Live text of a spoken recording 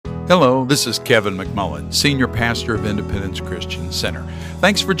Hello, this is Kevin McMullen, Senior Pastor of Independence Christian Center.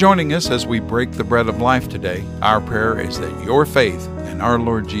 Thanks for joining us as we break the bread of life today. Our prayer is that your faith in our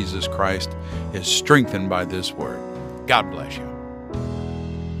Lord Jesus Christ is strengthened by this word. God bless you.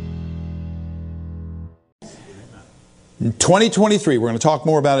 2023, we're going to talk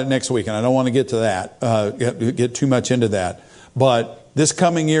more about it next week, and I don't want to get to that, get too much into that. But this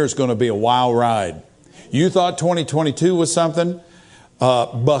coming year is going to be a wild ride. You thought 2022 was something?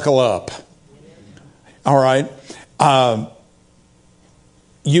 Buckle up. All right.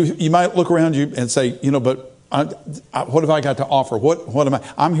 You might look around you and say, but what have I got to offer? What am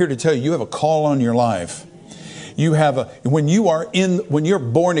I? I'm here to tell you, you have a call on your life. You have when you're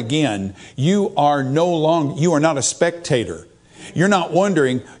born again, you are not a spectator. You're not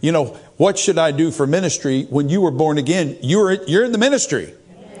wondering, what should I do for ministry? When you were born again, you're in the ministry.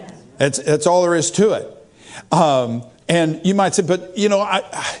 That's all there is to it. And you might say, but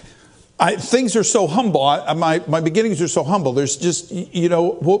things are so humble. My beginnings are so humble. There's just,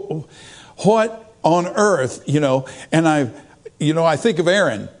 what on earth, and I think of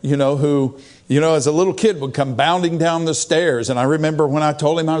Aaron, who, as a little kid would come bounding down the stairs. And I remember when I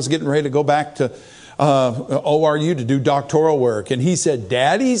told him I was getting ready to go back to ORU to do doctoral work. And he said,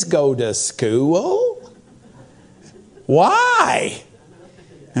 "Daddies go to school? Why?"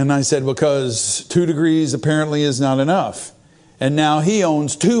 And I said, because 2 degrees apparently is not enough. And now he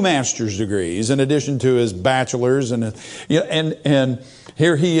owns 2 master's degrees in addition to his bachelor's. And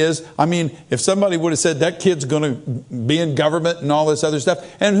here he is. I mean, if somebody would have said that kid's going to be in government and all this other stuff,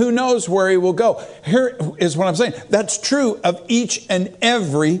 and who knows where he will go. Here is what I'm saying. That's true of each and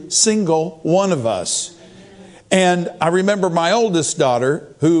every single one of us. And I remember my oldest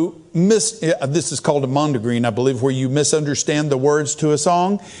daughter who this is called a mondegreen, I believe, where you misunderstand the words to a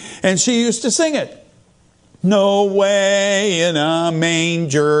song. And she used to sing it. No way in a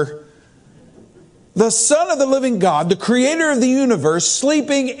manger. The Son of the living God, the creator of the universe,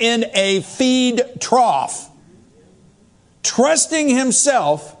 sleeping in a feed trough, trusting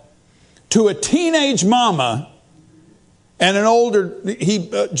himself to a teenage mama and an older,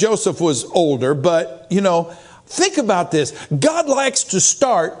 Joseph was older, but, think about this. God likes to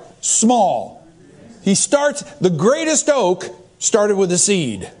start small. The greatest oak started with a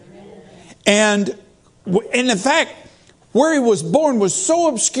seed. And in fact, where he was born was so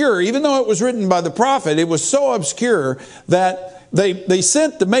obscure, even though it was written by the prophet, it was so obscure that they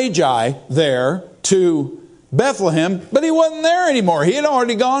sent the Magi there to Bethlehem, but he wasn't there anymore. He had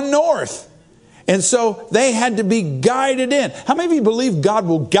already gone north. And so they had to be guided in. How many of you believe God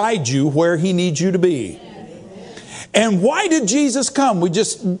will guide you where he needs you to be? And why did Jesus come? We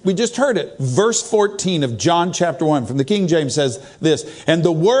just heard it. Verse 14 of John chapter 1 from the King James says this, "And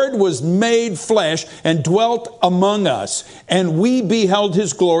the Word was made flesh and dwelt among us, and we beheld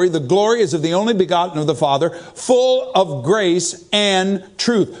his glory. The glory is of the only begotten of the Father, full of grace and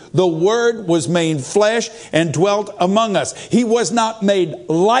truth." The Word was made flesh and dwelt among us. He was not made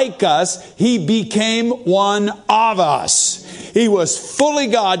like us. He became one of us. He was fully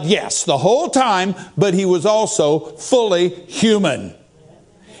God, yes, the whole time, but he was also fully human.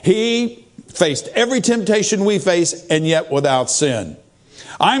 He faced every temptation we face, and yet without sin.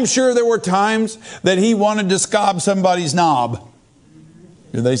 I'm sure there were times that he wanted to scob somebody's knob.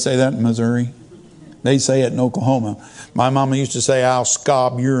 Do they say that in Missouri? They say it in Oklahoma. My mama used to say, "I'll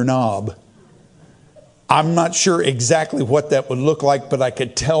scob your knob." I'm not sure exactly what that would look like, but I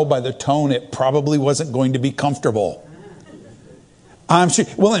could tell by the tone it probably wasn't going to be comfortable. I'm sure.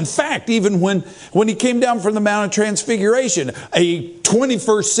 Well, in fact, even when he came down from the Mount of Transfiguration, a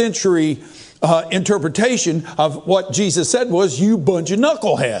 21st century interpretation of what Jesus said was, "You bunch of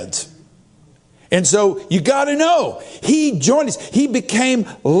knuckleheads." And so you got to know, he joined us. He became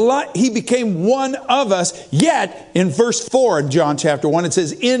one of us. Yet in verse 4 in John chapter 1, it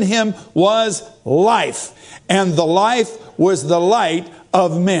says, "In him was life, and the life was the light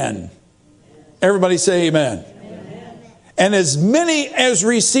of men." Everybody say amen. "And as many as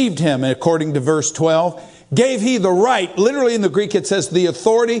received him," according to verse 12, "gave he the right," literally in the Greek it says the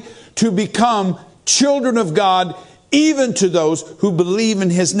authority, "to become children of God, even to those who believe in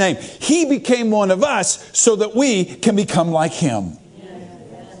his name." He became one of us so that we can become like him.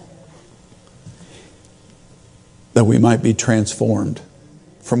 That we might be transformed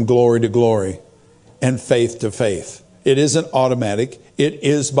from glory to glory and faith to faith. It isn't automatic. It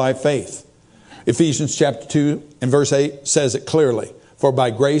is by faith. Ephesians chapter 2 and verse 8 says it clearly. "For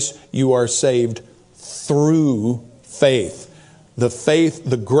by grace you are saved through faith." The faith,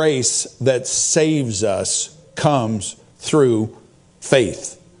 the grace that saves us comes through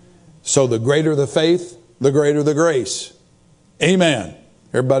faith. So the greater the faith, the greater the grace. Amen.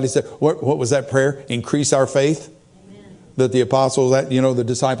 Everybody said, what was that prayer? Increase our faith? Amen. That the apostles, the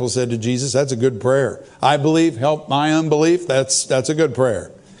disciples said to Jesus, that's a good prayer. I believe, help my unbelief. That's a good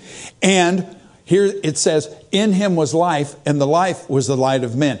prayer. And here it says, in him was life, and the life was the light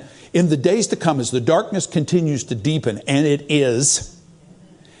of men. In the days to come, as the darkness continues to deepen, and it is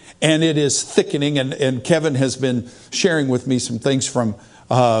thickening, and Kevin has been sharing with me some things from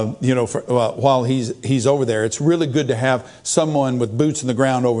while he's over there. It's really good to have someone with boots in the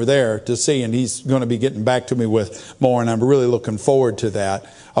ground over there to see, and he's going to be getting back to me with more, and I'm really looking forward to that,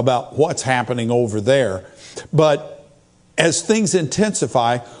 about what's happening over there. But as things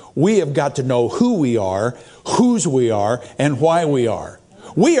intensify, we have got to know who we are, whose we are, and why we are.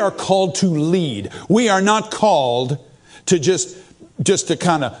 We are called to lead. We are not called to just to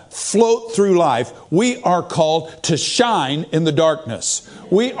kind of float through life. We are called to shine in the darkness.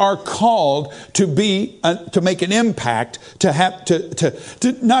 We are called to to make an impact,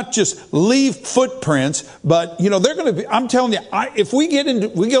 to not just leave footprints, but they're going to be. I'm telling you, if we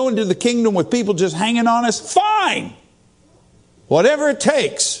go into the kingdom with people just hanging on us, fine. Whatever it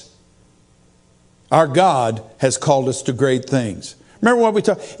takes. Our God has called us to great things. Remember what we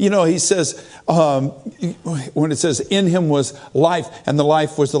talked, he says, when it says, in him was life, and the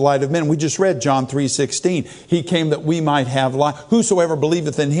life was the light of men. We just read John 3:16. He came that we might have life. Whosoever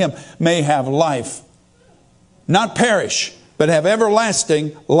believeth in him may have life. Not perish, but have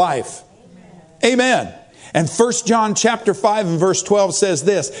everlasting life. Amen. And 1 John chapter 5 and verse 12 says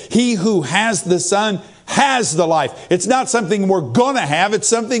this, he who has the Son has the life. It's not something we're going to have, it's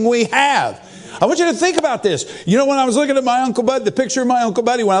something we have. I want you to think about this. When I was looking at my Uncle Bud, the picture of my Uncle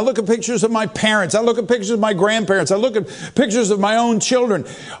Buddy, when I look at pictures of my parents, I look at pictures of my grandparents, I look at pictures of my own children,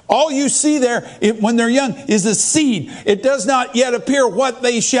 all you see there when they're young is a seed. It does not yet appear what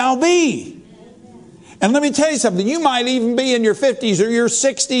they shall be. And let me tell you something. You might even be in your 50s or your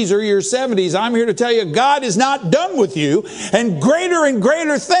 60s or your 70s. I'm here to tell you, God is not done with you. And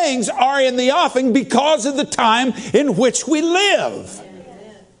greater things are in the offing because of the time in which we live.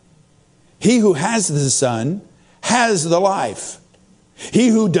 He who has the Son has the life. He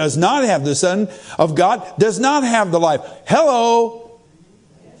who does not have the Son of God does not have the life. Hello.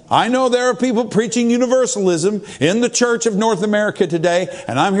 I know there are people preaching universalism in the church of North America today,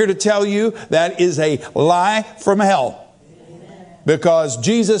 and I'm here to tell you that is a lie from hell. Because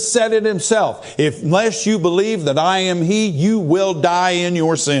Jesus said it himself, unless you believe that I am he, you will die in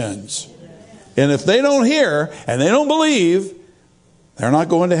your sins. And if they don't hear and they don't believe, they're not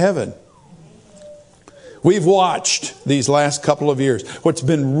going to heaven. We've watched these last couple of years. What's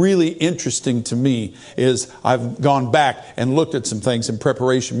been really interesting to me is I've gone back and looked at some things in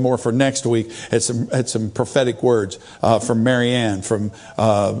preparation more for next week. At some prophetic words from Mary Ann, from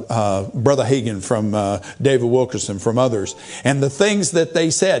Brother Hagin, from David Wilkerson, from others. And the things that they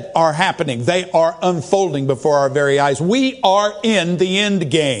said are happening. They are unfolding before our very eyes. We are in the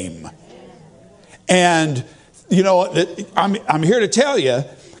end game. And, I'm here to tell you,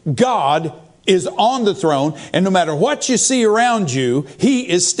 God is on the throne, and no matter what you see around you, he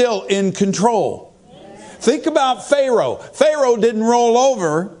is still in control. Think about Pharaoh. Pharaoh didn't roll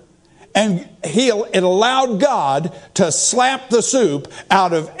over, and it allowed God to slap the soup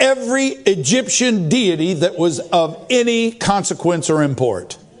out of every Egyptian deity that was of any consequence or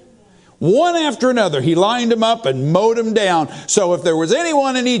import. One after another, he lined them up and mowed them down. So if there was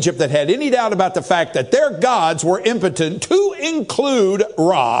anyone in Egypt that had any doubt about the fact that their gods were impotent, to include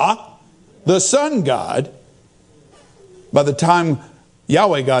Ra, the sun god, by the time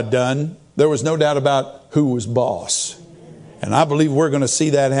Yahweh got done, there was no doubt about who was boss. And I believe we're going to see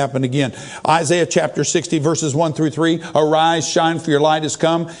that happen again. Isaiah chapter 60 verses 1 through 3. Arise, shine, for your light has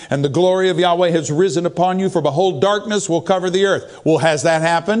come, and the glory of Yahweh has risen upon you. For behold, darkness will cover the earth. Well, has that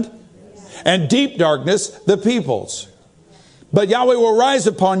happened? And deep darkness the peoples. But Yahweh will rise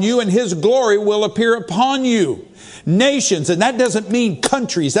upon you, and his glory will appear upon you. Nations, and that doesn't mean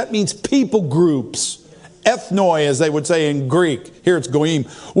countries, that means people groups. Ethnoi, as they would say in Greek, here it's goyim,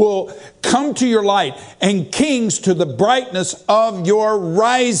 will come to your light, and kings to the brightness of your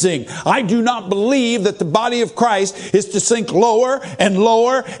rising. I do not believe that the body of Christ is to sink lower and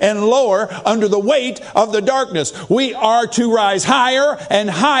lower and lower under the weight of the darkness. We are to rise higher and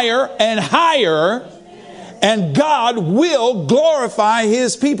higher and higher. And God will glorify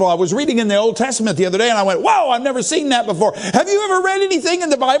his people. I was reading in the Old Testament the other day and I went, wow, I've never seen that before. Have you ever read anything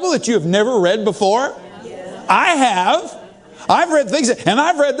in the Bible that you have never read before? Yeah. I have. I've read things, and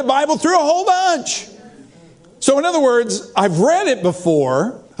I've read the Bible through a whole bunch. So in other words, I've read it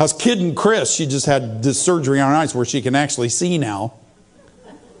before. I was kidding Chris. She just had this surgery on her eyes where she can actually see now.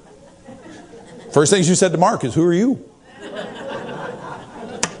 First thing she said to Mark is, who are you?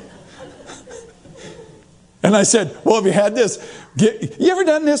 And I said, well, have you had this? You ever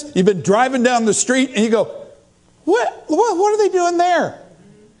done this? You've been driving down the street and you go, what are they doing there?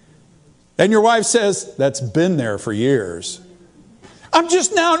 And your wife says, that's been there for years. I'm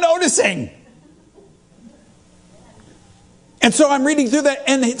just now noticing. And so I'm reading through that,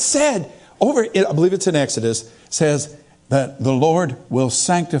 and it said, I believe it's in Exodus, says that the Lord will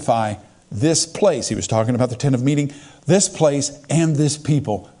sanctify this place. He was talking about the tent of meeting, this place and this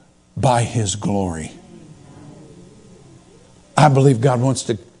people by His glory. I believe God wants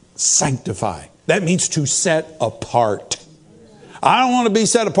to sanctify. That means to set apart. I don't want to be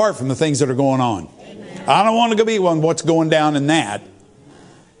set apart from the things that are going on. I don't want to be what's going down in that.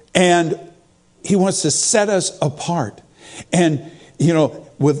 And He wants to set us apart. And,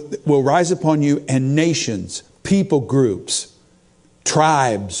 will rise upon you, and nations, people groups,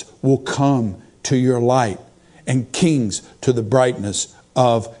 tribes will come to your light, and kings to the brightness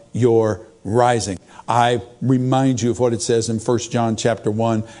of your rising. I remind you of what it says in 1 John chapter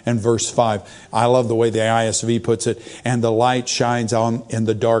 1 and verse 5. I love the way the ISV puts it. And the light shines on in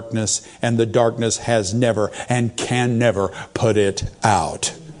the darkness, and the darkness has never and can never put it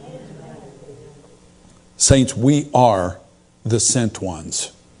out. Saints, we are the sent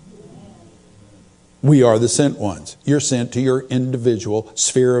ones. We are the sent ones. You're sent to your individual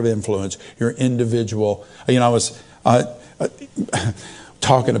sphere of influence, your individual. I was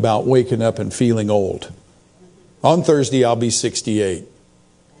talking about waking up and feeling old. On Thursday, I'll be 68.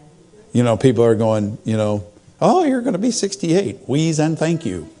 People are going, oh, you're going to be 68. Wheeze and thank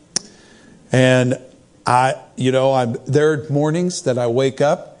you. And there are mornings that I wake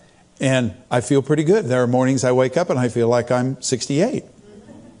up and I feel pretty good. There are mornings I wake up and I feel like I'm 68.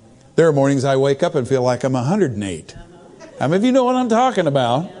 There are mornings I wake up and feel like I'm 108. How many of you know what I'm talking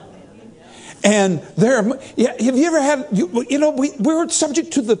about? And have you ever had, we're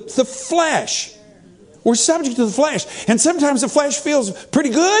subject to the flesh. We're subject to the flesh. And sometimes the flesh feels pretty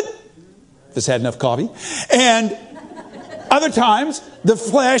good, if it's had enough coffee. And other times the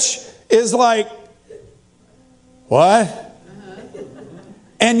flesh is like, what?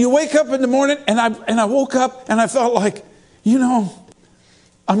 And you wake up in the morning, and I woke up and I felt like,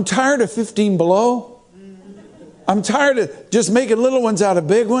 I'm tired of 15 below. I'm tired of just making little ones out of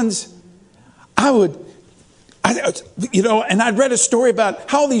big ones. And I'd read a story about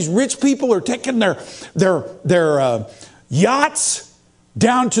how these rich people are taking their yachts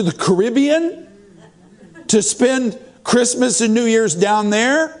down to the Caribbean to spend Christmas and New Year's down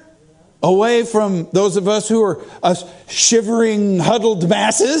there, away from those of us who are shivering, huddled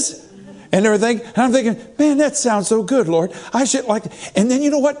masses and everything. And I'm thinking, man, that sounds so good, Lord. I should like it. And then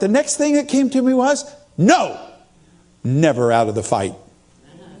you know what? The next thing that came to me was, no, never out of the fight.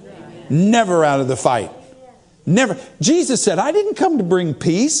 Never out of the fight. Never. Jesus said, I didn't come to bring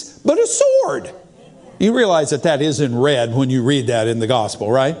peace, but a sword. You realize that is in red when you read that in the gospel,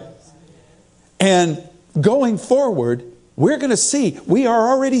 right? And going forward, we're going to see, we are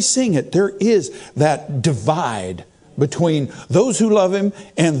already seeing it. There is that divide between those who love Him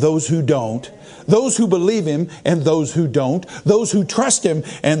and those who don't. Those who believe Him and those who don't. Those who trust Him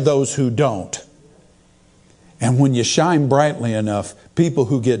and those who don't. And when you shine brightly enough, people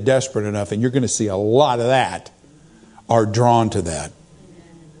who get desperate enough, and you're going to see a lot of that, are drawn to that.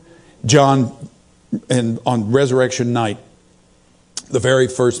 John, on resurrection night, the very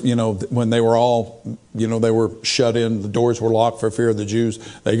first, when they were all, they were shut in, the doors were locked for fear of the Jews.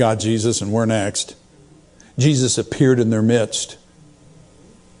 They got Jesus, and we're next. Jesus appeared in their midst,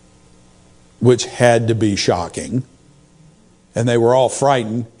 which had to be shocking. And they were all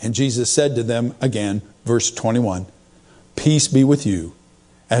frightened. And Jesus said to them again, verse 21, peace be with you.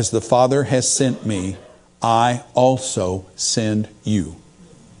 As the Father has sent me, I also send you.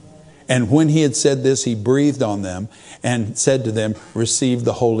 And when He had said this, He breathed on them and said to them, receive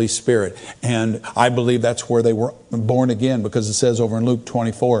the Holy Spirit. And I believe that's where they were born again, because it says over in Luke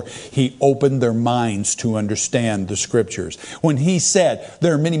 24, He opened their minds to understand the Scriptures. When He said,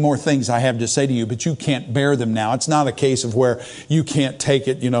 there are many more things I have to say to you, but you can't bear them now. It's not a case of where you can't take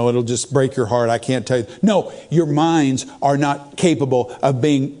it, it'll just break your heart. I can't tell you. No, your minds are not capable of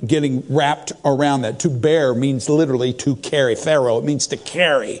getting wrapped around that. To bear means literally to carry. Pharaoh, it means to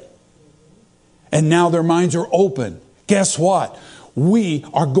carry. And now their minds are open. Guess what? We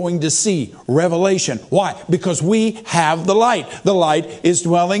are going to see revelation. Why? Because we have the light. The light is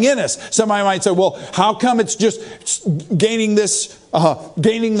dwelling in us. Somebody might say, well, how come it's just gaining this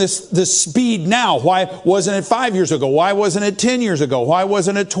speed now? Why wasn't it 5 years ago? Why wasn't it 10 years ago? Why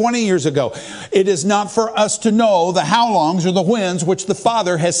wasn't it 20 years ago? It is not for us to know the how longs or the whens which the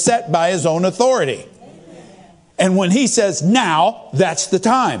Father has set by His own authority. And when he says now, that's the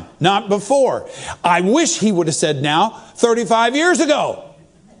time, not before. I wish he would have said now 35 years ago.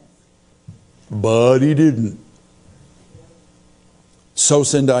 But he didn't. So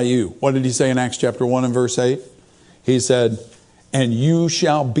send I you. What did he say in Acts chapter 1 and verse 8? He said, and you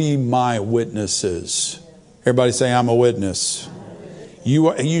shall be my witnesses. Everybody say, I'm a witness.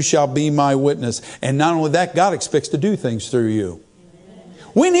 You shall be my witness. And not only that, God expects to do things through you.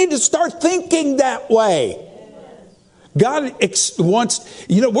 We need to start thinking that way. God wants,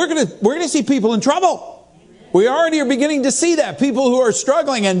 we're going to see people in trouble. We already are beginning to see that. People who are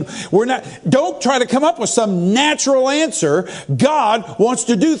struggling, and don't try to come up with some natural answer. God wants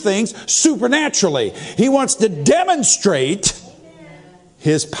to do things supernaturally. He wants to demonstrate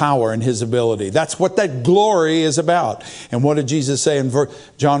His power and His ability. That's what that glory is about. And what did Jesus say in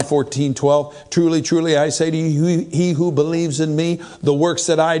John 14:12? Truly, truly, I say to you, he who believes in me, the works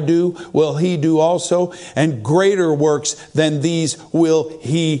that I do, will he do also. And greater works than these will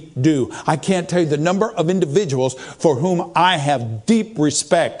he do. I can't tell you the number of individuals for whom I have deep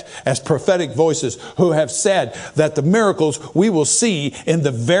respect as prophetic voices who have said that the miracles we will see in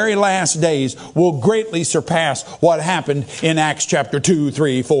the very last days will greatly surpass what happened in Acts chapter 2,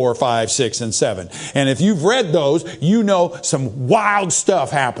 3, 4, 5, 6, and 7. And if you've read those, you know some wild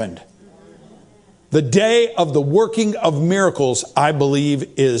stuff happened. The day of the working of miracles, I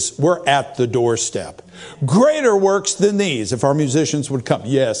believe, we're at the doorstep. Greater works than these. If our musicians would come.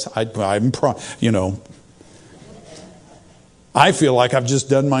 Yes, I feel like I've just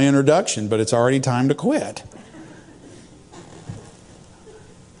done my introduction, but it's already time to quit.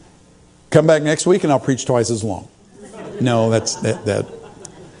 Come back next week and I'll preach twice as long. No, that's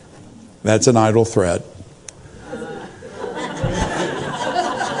an idle threat.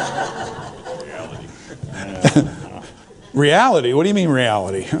 Reality? What do you mean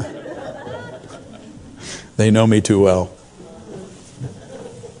reality? They know me too well.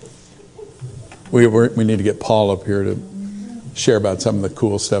 We need to get Paul up here to share about some of the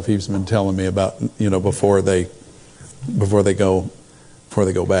cool stuff he's been telling me about, before they go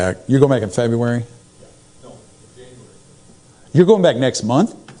back. You're going back in February? No, January. You're going back next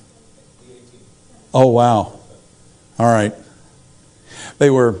month? The 18th. Oh, wow. All right. They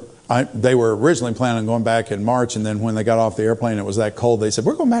were originally planning on going back in March, and then when they got off the airplane, it was that cold. They said,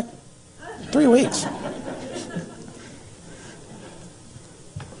 we're going back 3 weeks.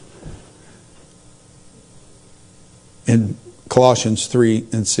 In Colossians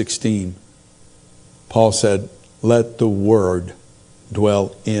 3:16, Paul said, let the word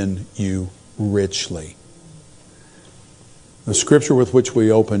dwell in you richly. The scripture with which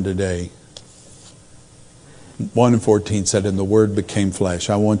we open today, 1:14 said, and the Word became flesh.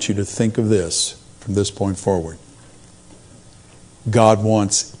 I want you to think of this from this point forward. God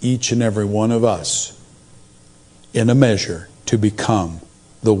wants each and every one of us, in a measure, to become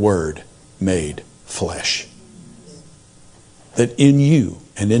the Word made flesh. That in you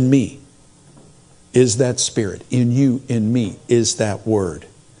and in me is that Spirit. In you, in me, is that Word.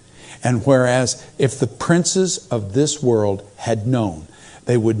 And whereas if the princes of this world had known,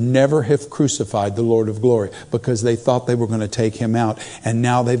 they would never have crucified the Lord of glory because they thought they were going to take Him out. And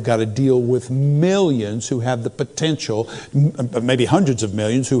now they've got to deal with millions who have the potential, maybe hundreds of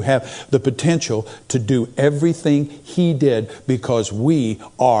millions, who have the potential to do everything He did because we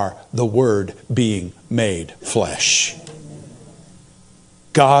are the Word being made flesh.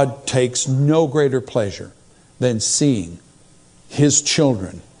 God takes no greater pleasure than seeing His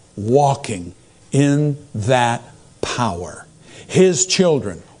children walking in that power. His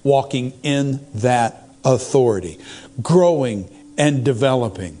children walking in that authority, growing and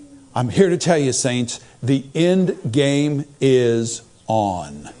developing. I'm here to tell you, saints, the end game is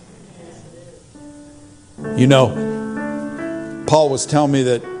on. Paul was telling me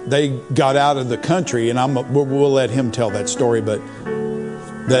that they got out of the country, and we'll let him tell that story, but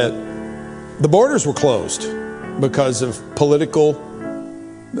that the borders were closed because of political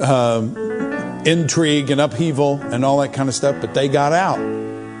intrigue and upheaval and all that kind of stuff, but they got out.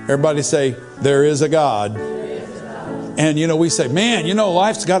 Everybody say, there is a God. And we say, man,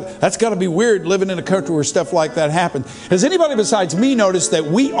 that's got to be weird living in a country where stuff like that happens. Has anybody besides me noticed that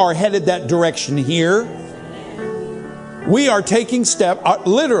we are headed that direction here? We are taking steps,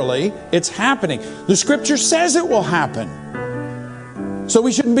 literally, it's happening. The scripture says it will happen. So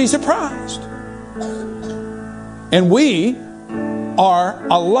we shouldn't be surprised. And we are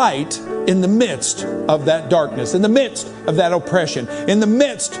a light in the midst of that darkness, in the midst of that oppression, in the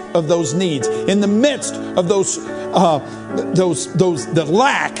midst of those needs, in the midst of the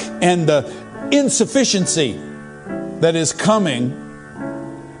lack and the insufficiency that is coming.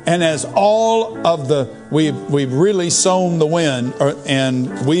 And as all of the We've really sown the wind,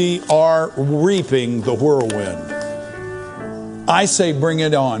 and we are reaping the whirlwind. I say bring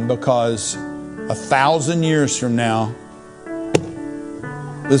it on, because 1,000 years from now,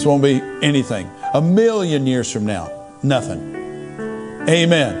 this won't be anything. 1,000,000 years from now, nothing.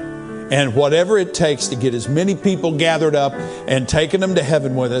 Amen. And whatever it takes to get as many people gathered up and taking them to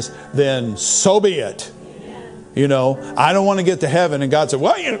heaven with us, then so be it. You know, I don't want to get to heaven and God said,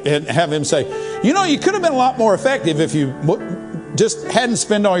 well, and have him say, you know, you could have been a lot more effective if you just hadn't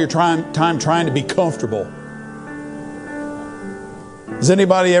spent all your time trying to be comfortable. Does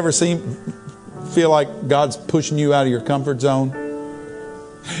anybody ever feel like God's pushing you out of your comfort zone?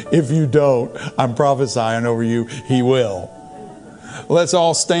 If you don't, I'm prophesying over you, He will. Let's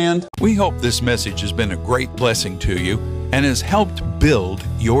all stand. We hope this message has been a great blessing to you and has helped build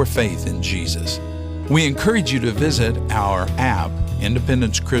your faith in Jesus. We encourage you to visit our app,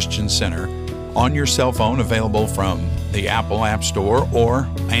 Independence Christian Center, on your cell phone, available from the Apple App Store or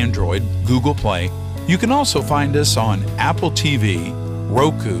Android, Google Play. You can also find us on Apple TV,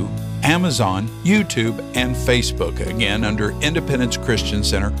 Roku, Amazon, YouTube, and Facebook, again under Independence Christian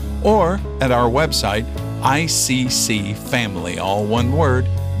Center, or at our website, iccfamily, all one word,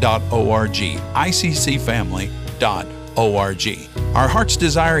 .org, iccfamily.org. Our heart's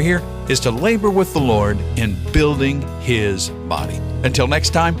desire here is to labor with the Lord in building His body. Until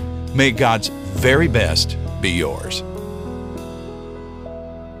next time, may God's very best be yours.